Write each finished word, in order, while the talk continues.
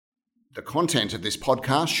The content of this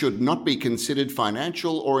podcast should not be considered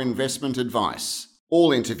financial or investment advice.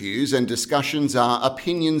 All interviews and discussions are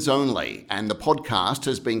opinions only, and the podcast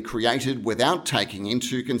has been created without taking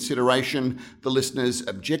into consideration the listener's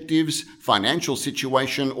objectives, financial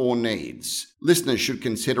situation, or needs. Listeners should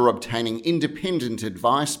consider obtaining independent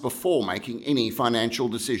advice before making any financial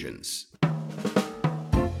decisions.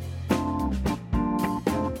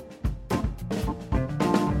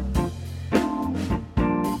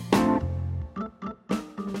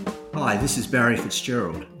 Hi, this is Barry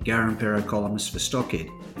Fitzgerald, Garimpeiro columnist for Stockhead.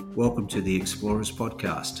 Welcome to the Explorers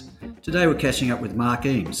Podcast. Today we're catching up with Mark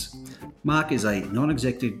Eames. Mark is a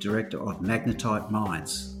non-executive director of Magnetite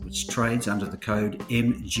Mines, which trades under the code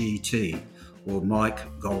MGT, or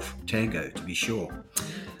Mike Golf Tango to be short.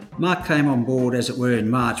 Mark came on board, as it were, in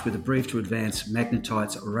March with a brief to advance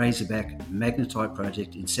Magnetite's Razorback magnetite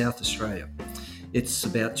project in South Australia. It's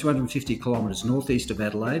about 250 kilometres northeast of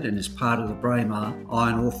Adelaide and is part of the Braemar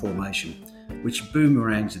iron ore formation, which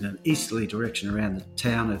boomerangs in an easterly direction around the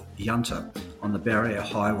town of Yunta on the Barrier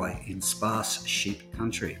Highway in sparse sheep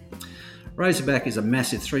country. Razorback is a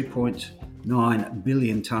massive 3.9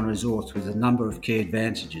 billion tonne resource with a number of key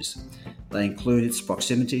advantages. They include its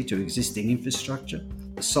proximity to existing infrastructure,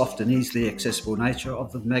 the soft and easily accessible nature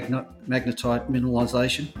of the magnetite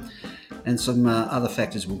mineralisation, and some other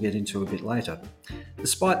factors we'll get into a bit later.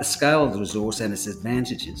 Despite the scale of the resource and its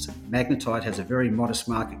advantages, Magnetite has a very modest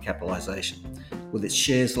market capitalisation, with its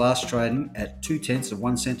shares last trading at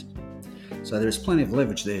 0.2 cents. So there is plenty of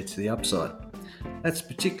leverage there to the upside. That's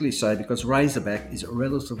particularly so because Razorback is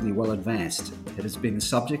relatively well advanced. It has been the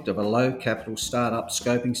subject of a low capital startup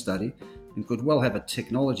scoping study and could well have a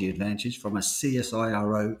technology advantage from a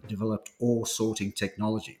CSIRO developed ore sorting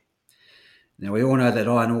technology. Now, we all know that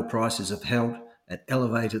iron ore prices have held at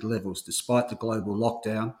elevated levels despite the global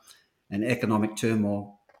lockdown and economic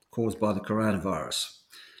turmoil caused by the coronavirus.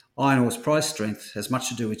 Iron ore's price strength has much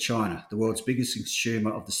to do with China, the world's biggest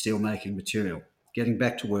consumer of the steelmaking material, getting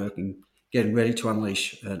back to work and getting ready to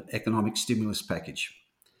unleash an economic stimulus package.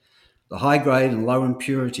 The high-grade and low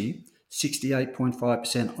impurity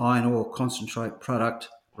 68.5% iron ore concentrate product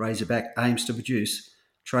Razorback aims to produce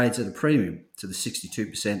trades at a premium to the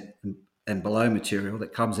 62% and below material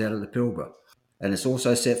that comes out of the Pilbara. And it's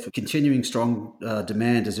also set for continuing strong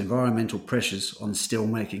demand as environmental pressures on the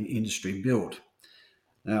steelmaking industry build.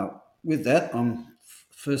 Now, with that, I'm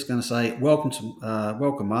first going to say welcome,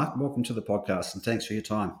 Mark. Welcome to the podcast, and thanks for your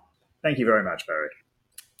time. Thank you very much, Barry.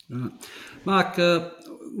 Mark,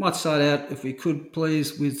 might start out, if we could,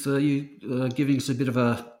 please, with you giving us a bit of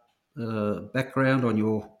a background on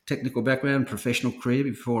your technical background, professional career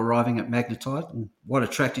before arriving at Magnetite, and what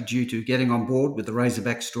attracted you to getting on board with the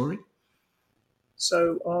Razorback story?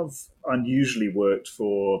 So I've unusually worked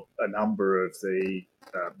for a number of the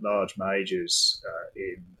large majors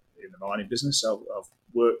in the mining business. I've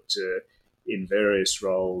worked in various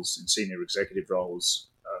roles, in senior executive roles,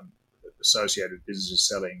 associated with businesses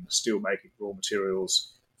selling steel-making raw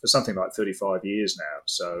materials for something like 35 years now,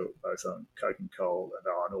 so both on coke and coal and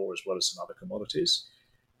iron ore, as well as some other commodities.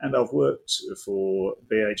 And I've worked for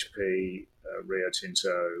BHP, Rio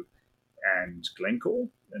Tinto, and Glencore.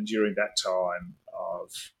 And during that time,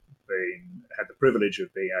 I've had the privilege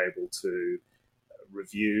of being able to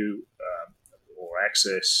review or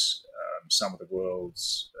access some of the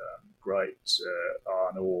world's great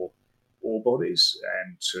iron ore bodies,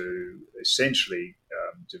 and to essentially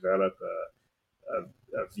develop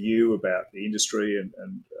a view about the industry,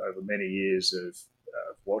 and over many years of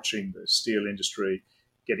watching the steel industry,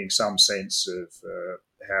 getting some sense of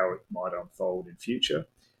how it might unfold in future.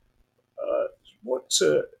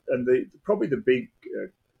 Probably the big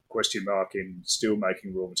question mark in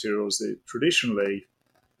steelmaking raw materials, that traditionally,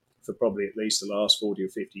 for probably at least the last 40 or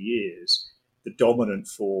 50 years, the dominant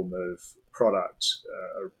form of product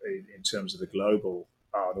in terms of the global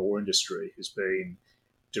iron ore industry has been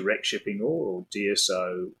direct shipping ore, or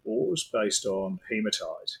DSO ores, based on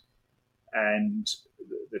hematite. And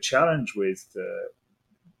the challenge with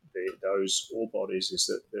those ore bodies is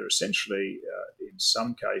that they're essentially, in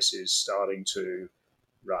some cases, starting to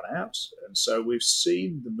run out. And so we've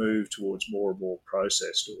seen the move towards more and more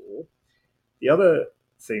processed ore. The other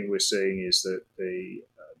thing we're seeing is that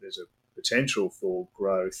there's a potential for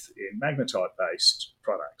growth in magnetite-based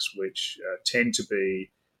products, which tend to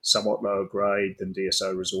be somewhat lower grade than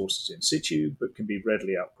DSO resources in situ, but can be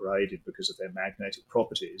readily upgraded because of their magnetic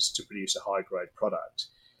properties to produce a high-grade product.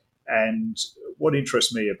 And what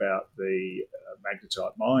interests me about the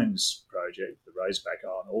Magnetite Mines project, the Razorback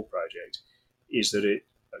iron ore project, is that it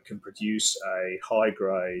can produce a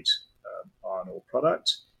high-grade iron ore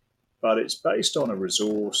product, but it's based on a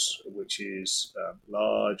resource which is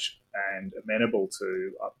large and amenable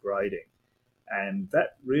to upgrading. And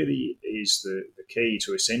that really is the key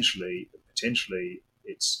to essentially, potentially,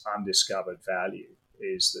 its undiscovered value,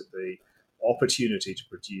 is that the opportunity to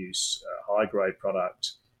produce a high-grade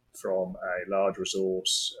product from a large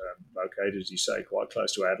resource located, as you say, quite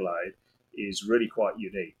close to Adelaide is really quite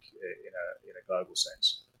unique in a global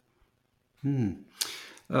sense.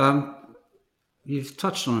 You've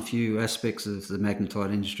touched on a few aspects of the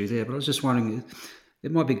magnetite industry there, but I was just wondering,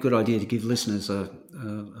 it might be a good idea to give listeners a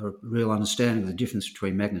real understanding of the difference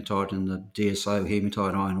between magnetite and the DSO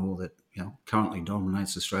hematite iron ore that currently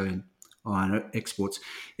dominates Australian iron exports.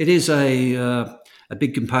 It is a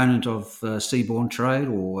big component of seaborne trade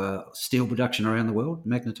or steel production around the world,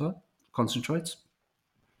 magnetite concentrates.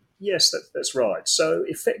 Yes, that's right. So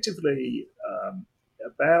effectively,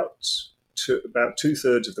 about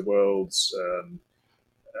two-thirds of the world's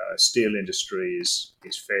steel industry is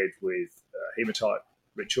fed with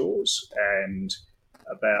hematite-rich ores, and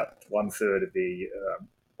about one-third of the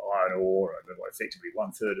iron ore, and effectively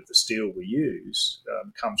one-third of the steel we use,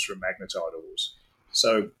 comes from magnetite ores.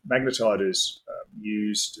 So magnetite is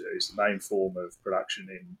used as the main form of production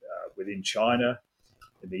within China,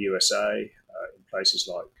 in the USA, in places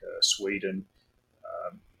like Sweden,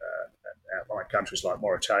 outlying countries like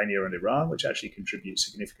Mauritania and Iran, which actually contribute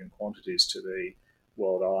significant quantities to the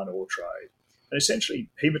world iron ore trade. And essentially,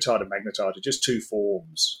 hematite and magnetite are just two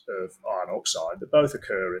forms of iron oxide that both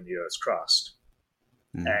occur in the Earth's crust.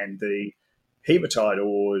 And the hematite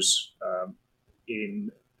ores,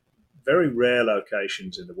 in very rare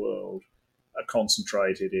locations in the world, are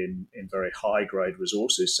concentrated in very high-grade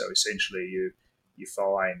resources. So essentially, you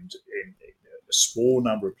find in a small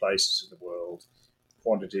number of places in the world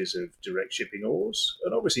quantities of direct shipping ores.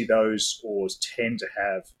 And obviously those ores tend to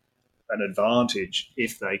have an advantage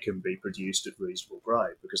if they can be produced at reasonable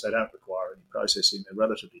grade, because they don't require any processing. They're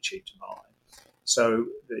relatively cheap to mine. So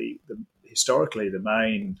historically, the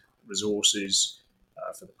main resources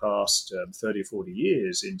for the past 30 or 40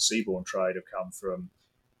 years in seaborne trade have come from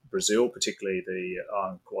Brazil, particularly the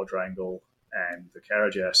Iron Quadrangle and the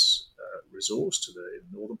Carajás resource to the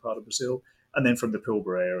northern part of Brazil, and then from the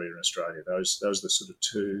Pilbara area in Australia. Those are the sort of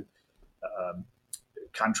two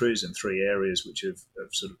countries and three areas which have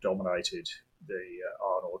sort of dominated the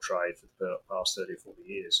iron ore trade for the past 30 or 40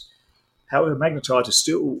 years. However, magnetite has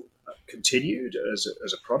still continued as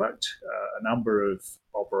a product. A number of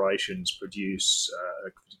operations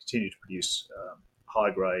continue to produce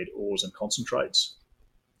high-grade ores and concentrates.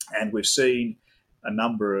 And we've seen a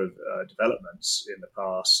number of developments in the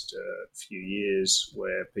past few years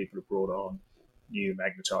where people have brought on new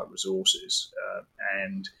magnetite resources.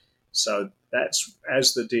 And so that's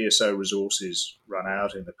as the DSO resources run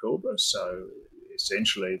out in the Pilbara. So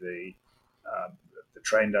essentially the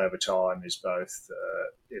trend over time is both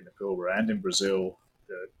in the Pilbara and in Brazil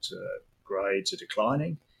that grades are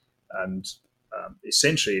declining. And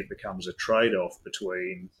essentially it becomes a trade-off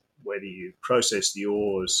between whether you process the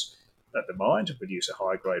ores at the mine to produce a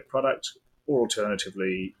high-grade product, or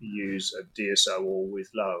alternatively use a DSO ore with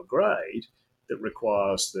lower grade that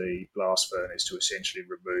requires the blast furnace to essentially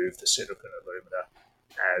remove the silicon alumina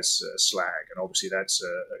as slag. And obviously that's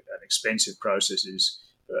an expensive process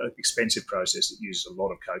that uses a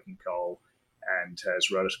lot of coking coal and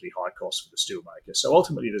has relatively high costs for the steelmaker. So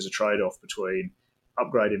ultimately there's a trade-off between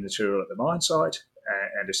upgrading material at the mine site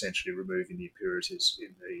and essentially removing the impurities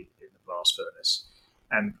in the blast furnace.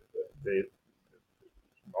 And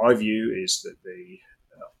my view is that the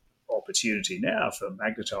opportunity now for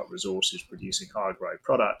magnetite resources producing high-grade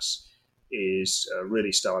products is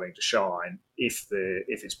really starting to shine if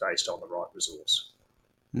it's based on the right resource.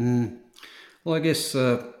 Well, I guess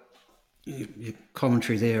your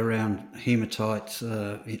commentary there around hematite,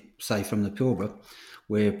 say from the Pilbara,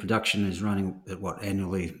 where production is running at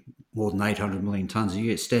annually more than 800 million tonnes a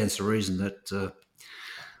year, it stands to reason that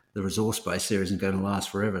the resource base there isn't going to last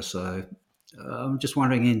forever. So I'm just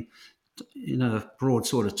wondering, in a broad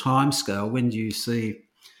sort of time scale, when do you see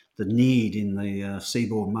the need in the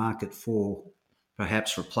seaborne market for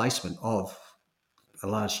perhaps replacement of a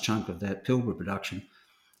large chunk of that Pilbara production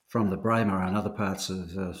from the Braemar and other parts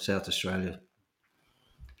of South Australia?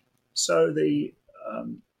 So the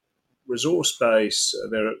resource base,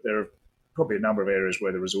 there are probably a number of areas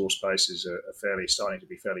where the resource bases are starting to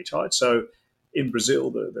be fairly tight. So in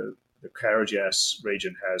Brazil, the Carajás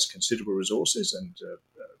region has considerable resources, and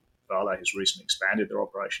Vale has recently expanded their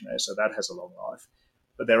operation there, so that has a long life.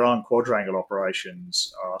 But their Iron Quadrangle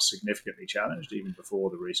operations are significantly challenged even before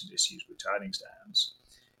the recent issues with tailings dams.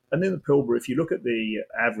 And then the Pilbara, if you look at the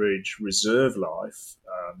average reserve life,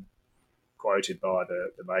 quoted by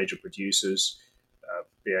the major producers,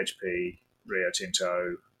 BHP, Rio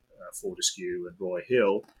Tinto, Fortescue and Roy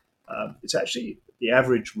Hill. It's actually the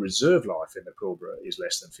average reserve life in the Pilbara is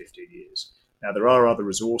less than 15 years. Now, there are other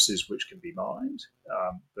resources which can be mined,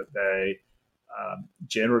 but they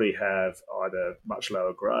generally have either much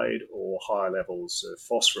lower grade or higher levels of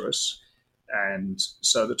phosphorus. And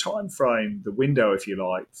so the time frame, the window, if you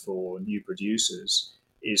like, for new producers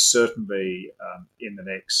is certainly in the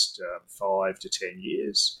next 5 to 10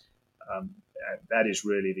 years. And that is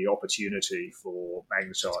really the opportunity for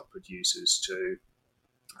magnetite producers to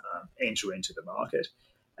enter into the market.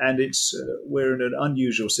 And we're in an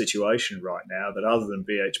unusual situation right now that other than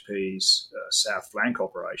BHP's South Flank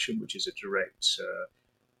operation, which is a direct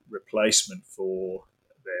replacement for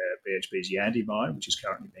their BHP's Yandi mine, which is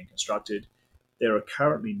currently being constructed, there are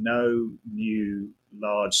currently no new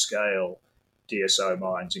large-scale DSO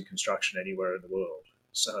mines in construction anywhere in the world.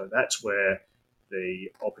 So that's where the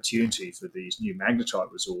opportunity for these new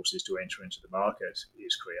magnetite resources to enter into the market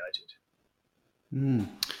is created.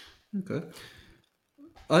 Okay.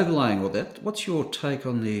 Overlaying all that, what's your take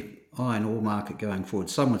on the iron ore market going forward?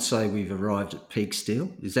 Some would say we've arrived at peak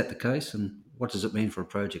steel. Is that the case? And what does it mean for a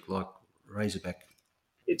project like Razorback?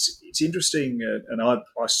 It's interesting, and I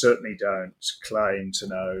certainly don't claim to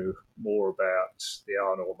know more about the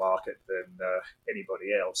iron ore market than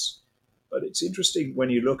anybody else. But it's interesting when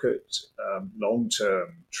you look at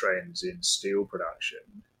long-term trends in steel production.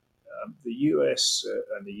 The US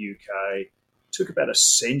and the UK took about a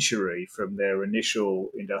century from their initial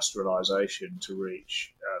industrialization to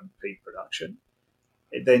reach peak production.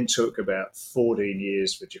 It then took about 14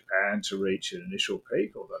 years for Japan to reach an initial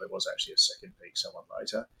peak, although there was actually a second peak somewhat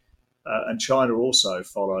later. And China also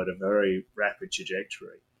followed a very rapid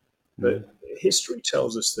trajectory. But history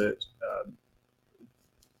tells us that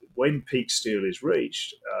when peak steel is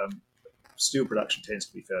reached, steel production tends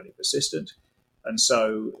to be fairly persistent. And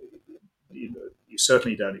so you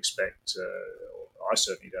certainly don't expect, I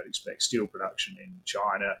certainly don't expect steel production in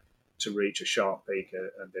China to reach a sharp peak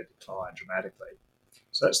and then decline dramatically.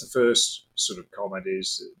 So that's the first sort of comment,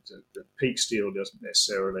 is that peak steel doesn't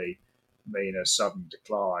necessarily mean a sudden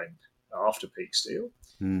decline after peak steel.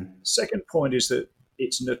 Second point is that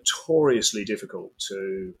it's notoriously difficult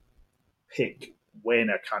to pick when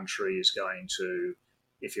a country is going to,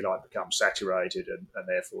 if you like, become saturated and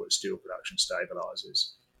therefore its steel production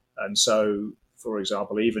stabilizes. And so, for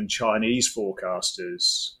example, even Chinese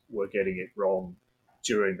forecasters were getting it wrong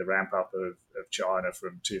during the ramp up of China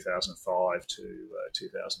from 2005 to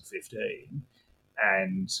 2015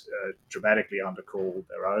 and dramatically undercalled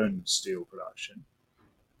their own steel production.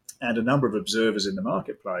 And a number of observers in the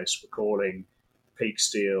marketplace were calling peak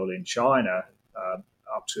steel in China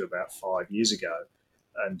up to about 5 years ago.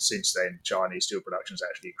 And since then, Chinese steel production has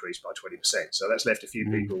actually increased by 20%. So that's left a few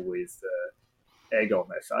people with egg on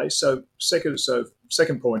their face. So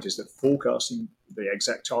second point is that forecasting the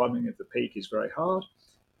exact timing of the peak is very hard.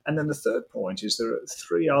 And then the third point is there are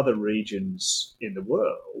 3 other regions in the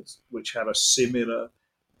world which have a similar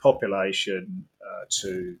population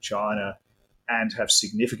to China and have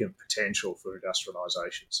significant potential for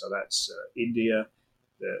industrialization. So that's India,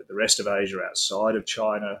 the rest of Asia outside of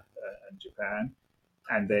China and Japan,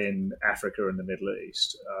 and then Africa and the Middle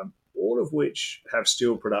East, all of which have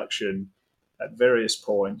steel production at various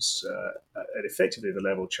points at effectively the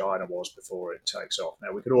level China was before it takes off.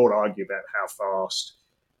 Now, we could all argue about how fast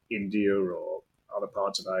India or other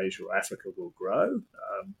parts of Asia or Africa will grow,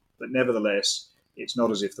 but nevertheless, it's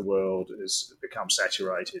not as if the world has become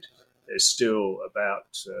saturated. There's still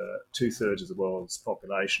about 2/3 of the world's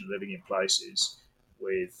population living in places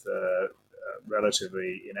with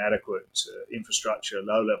relatively inadequate infrastructure,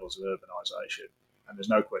 low levels of urbanisation, and there's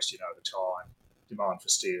no question over time demand for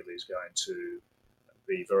steel is going to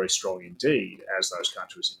be very strong indeed as those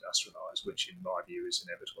countries industrialise, which in my view is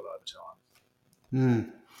inevitable over time.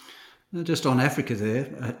 Just on Africa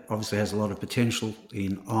there, obviously has a lot of potential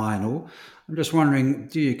in iron ore. I'm just wondering,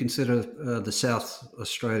 do you consider the South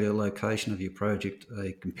Australia location of your project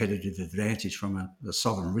a competitive advantage from a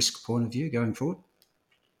sovereign risk point of view going forward?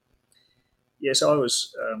 Yes,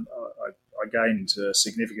 I gained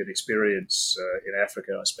significant experience in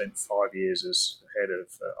Africa. I spent 5 years as head of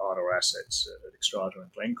iron ore assets at Xstrata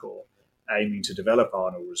and Glencore, aiming to develop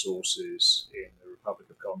iron ore resources in the Republic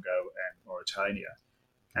of Congo and Mauritania.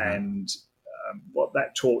 And what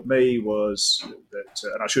that taught me was that,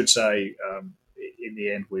 and I should say, in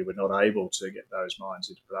the end, we were not able to get those mines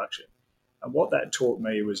into production. And what that taught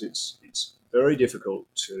me was it's very difficult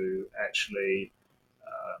to actually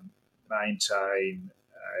maintain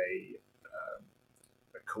a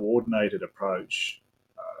coordinated approach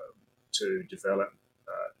to develop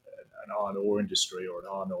an iron ore industry or an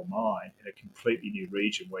iron ore mine in a completely new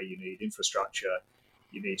region where you need infrastructure,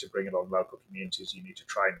 you need to bring it on local communities, you need to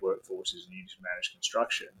train workforces, and you need to manage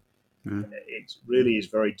construction. It really is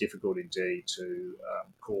very difficult indeed to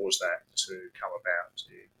cause that to come about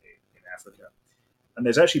in Africa. And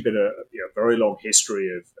there's actually been a very long history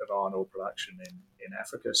of iron ore production in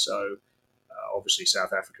Africa. So obviously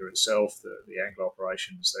South Africa itself, the Anglo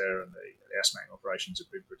operations there and the Asmang operations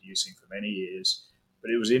have been producing for many years. But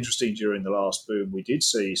it was interesting during the last boom, we did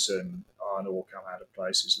see some iron ore come out of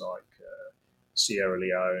places like Sierra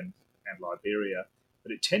Leone and Liberia,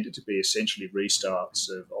 but it tended to be essentially restarts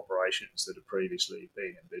of operations that had previously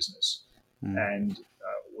been in business. And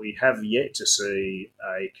we have yet to see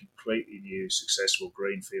a completely new successful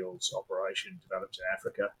greenfields operation developed in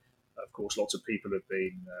Africa. Of course, lots of people have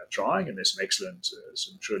been trying, and there's some excellent,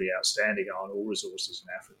 some truly outstanding iron ore resources in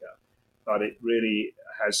Africa. But it really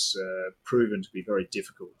has proven to be very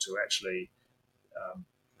difficult to actually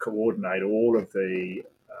coordinate all of the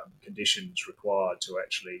conditions required to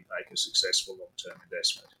actually make a successful long-term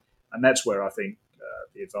investment. And that's where I think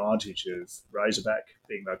the advantage of Razorback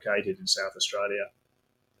being located in South Australia,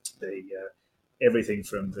 everything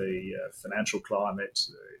from the financial climate,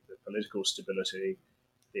 the political stability,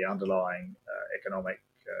 the underlying economic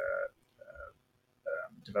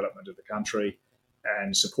development of the country,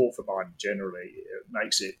 and support for mining generally, it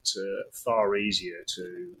makes it far easier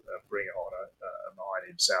to bring on a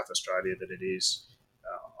mine in South Australia than it is,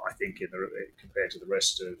 I think, compared to the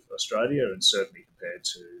rest of Australia, and certainly compared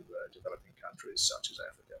to developing countries such as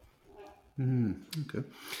Africa. Okay.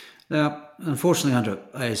 Now, unfortunately, under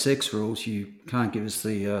ASX rules, you can't give us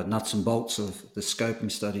the nuts and bolts of the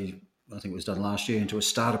scoping study, I think it was done last year, into a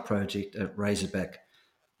starter project at Razorback.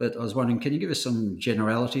 But I was wondering, can you give us some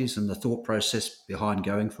generalities and the thought process behind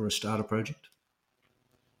going for a starter project?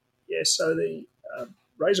 Yes, so the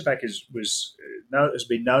Razorback has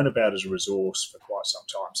been known about as a resource for quite some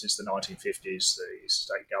time. Since the 1950s, the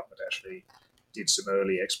state government actually did some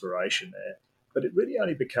early exploration there. But it really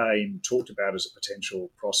only became talked about as a potential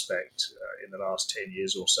prospect in the last 10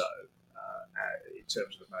 years or so in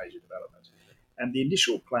terms of a major development. And the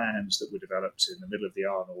initial plans that were developed in the middle of the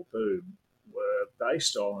iron ore boom were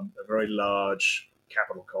based on a very large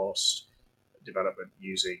capital cost development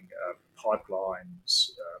using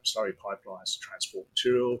slurry pipelines to transport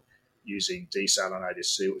material, using desalinated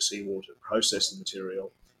seawater to process the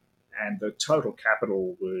material. And the total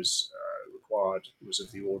capital was required was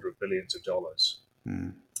of the order of billions of dollars.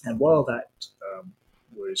 And while that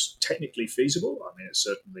was technically feasible, I mean, it's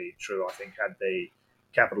certainly true, I think, had the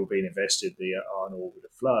capital been invested, the iron ore would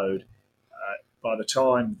have flowed. By the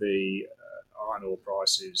time the iron ore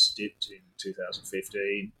prices dipped in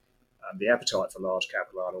 2015, the appetite for large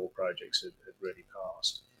capital iron ore projects had really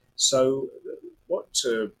passed. So what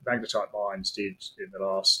Magnetite Mines did in the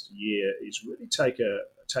last year is really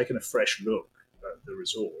taken a fresh look at the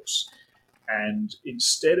resource. And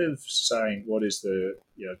instead of saying what is the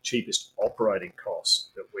cheapest operating cost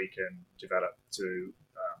that we can develop to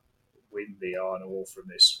win the iron ore from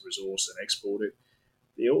this resource and export it,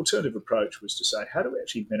 the alternative approach was to say, how do we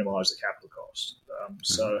actually minimise the capital cost?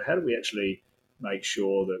 So how do we actually make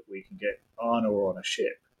sure that we can get iron ore on a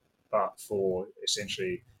ship, but for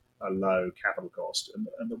essentially a low capital cost?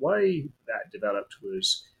 And the way that developed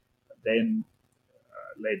was then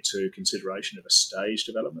led to consideration of a stage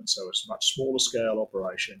development, so a much smaller scale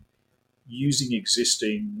operation using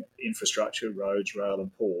existing infrastructure, roads, rail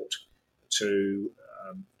and port, to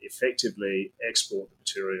effectively export the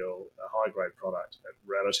material, a high-grade product, at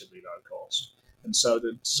relatively low cost. And so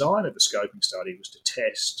the design of the scoping study was to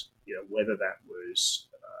test whether that was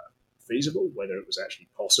feasible, whether it was actually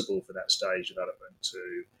possible for that stage development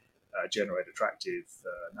to generate attractive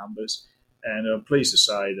numbers. And I'm pleased to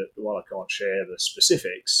say that while I can't share the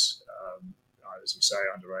specifics, as you say,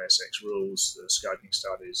 under ASX rules, the scoping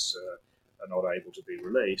studies are not able to be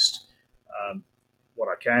released. What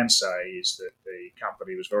I can say is that the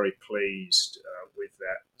company was very pleased with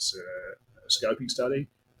that scoping study.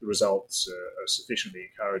 The results are sufficiently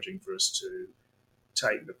encouraging for us to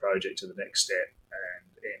take the project to the next step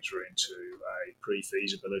and enter into a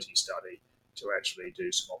pre-feasibility study to actually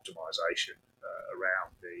do some optimisation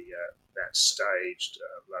around that staged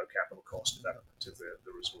low capital cost development of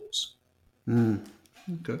the resource.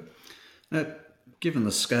 Okay. Now, given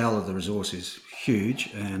the scale of the resource is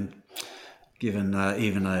huge, and given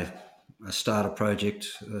even a starter project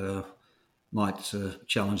might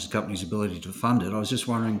challenge the company's ability to fund it, I was just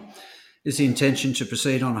wondering, is the intention to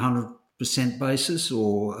proceed on a 100% basis,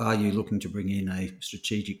 or are you looking to bring in a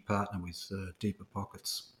strategic partner with deeper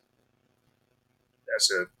pockets?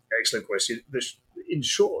 That's a Excellent question. In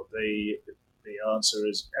short, the answer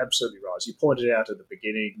is absolutely right. As you pointed out at the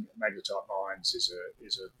beginning, Magnetite Mines is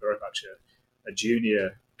a very much a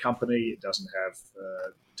junior company. It doesn't have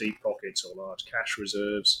deep pockets or large cash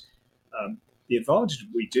reserves. The advantage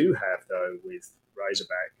we do have, though, with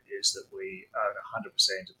Razorback is that we own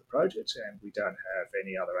 100% of the project and we don't have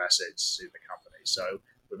any other assets in the company. So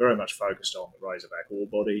we're very much focused on the Razorback ore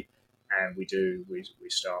body, and we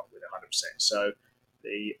start with 100%. So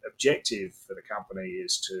the objective for the company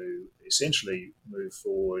is to essentially move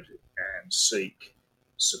forward and seek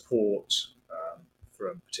support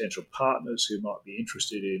from potential partners who might be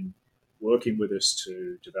interested in working with us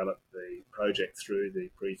to develop the project through the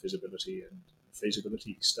pre-feasibility and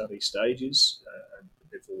feasibility study stages and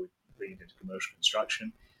before we bring it into commercial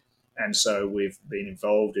construction. And so we've been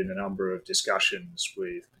involved in a number of discussions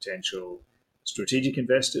with potential strategic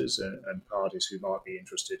investors and parties who might be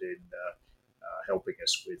interested in helping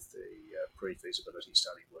us with the pre-feasibility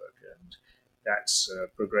study work. And that's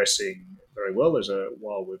progressing very well.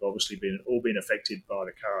 While we've obviously all been affected by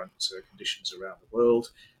the current conditions around the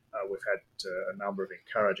world, we've had a number of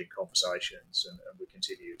encouraging conversations, and we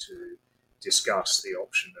continue to discuss the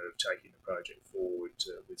option of taking the project forward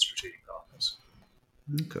with strategic partners.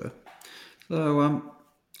 Okay. So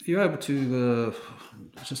you're able to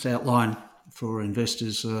just outline for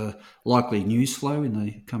investors likely news flow in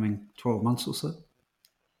the coming 12 months or so?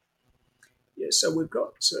 Yeah, so we've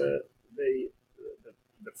got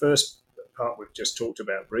the first part we've just talked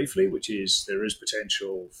about briefly, which is there is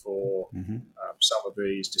potential for some of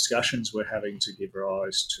these discussions we're having to give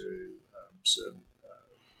rise to some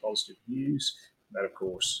positive news. That, of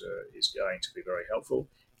course, is going to be very helpful.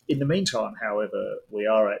 In the meantime, however, we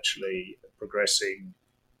are actually progressing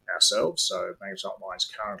ourselves. So Magnetite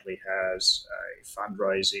Mines currently has a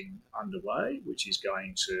fundraising underway, which is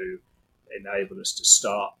going to enable us to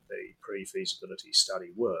start the pre-feasibility study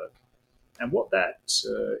work. And what that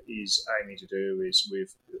is aiming to do is we're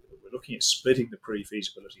looking at splitting the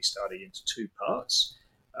pre-feasibility study into two parts.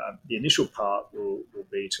 The initial part will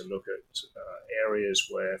be to look at areas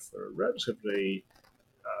where, for a relatively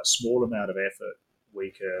small amount of effort, we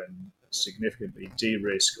can significantly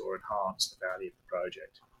de-risk or enhance the value of the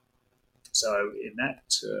project. So,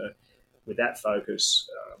 with that focus,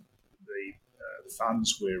 the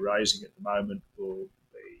funds we're raising at the moment will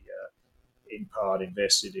be in part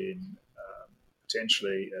invested in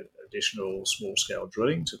potentially additional small-scale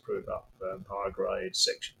drilling to prove up higher-grade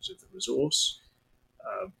sections of the resource.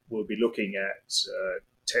 We'll be looking at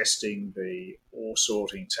testing the ore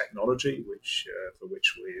sorting technology, for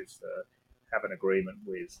which we've have an agreement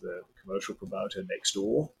with the commercial promoter next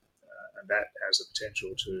door, and that has the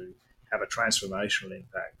potential to have a transformational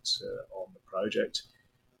impact on the project.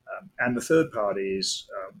 And the third part is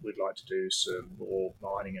we'd like to do some more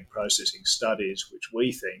mining and processing studies, which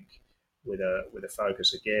we think, with a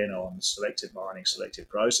focus again on selective mining, selective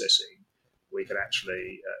processing, we can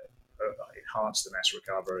actually enhance the mass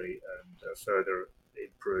recovery and further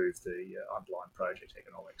improve the underlying project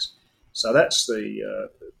economics. So that's the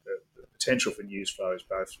potential for news flows,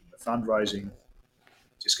 both from the fundraising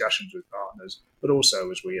discussions with partners, but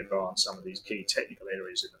also as we advance some of these key technical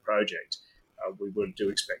areas in the project. We do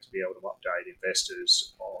expect to be able to update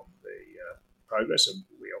investors on the progress, and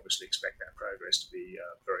we obviously expect that progress to be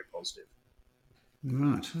very positive.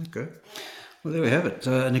 Right, okay. Well, there we have it.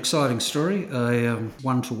 An exciting story,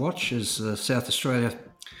 one to watch as South Australia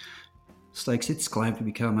stakes its claim to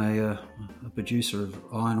become a producer of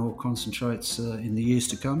iron ore concentrates in the years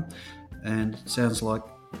to come, and it sounds like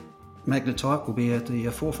Magnetite will be at the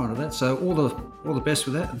forefront of that. So all the best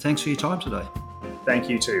with that, and thanks for your time today. Thank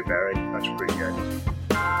you too, Barry. Much appreciated.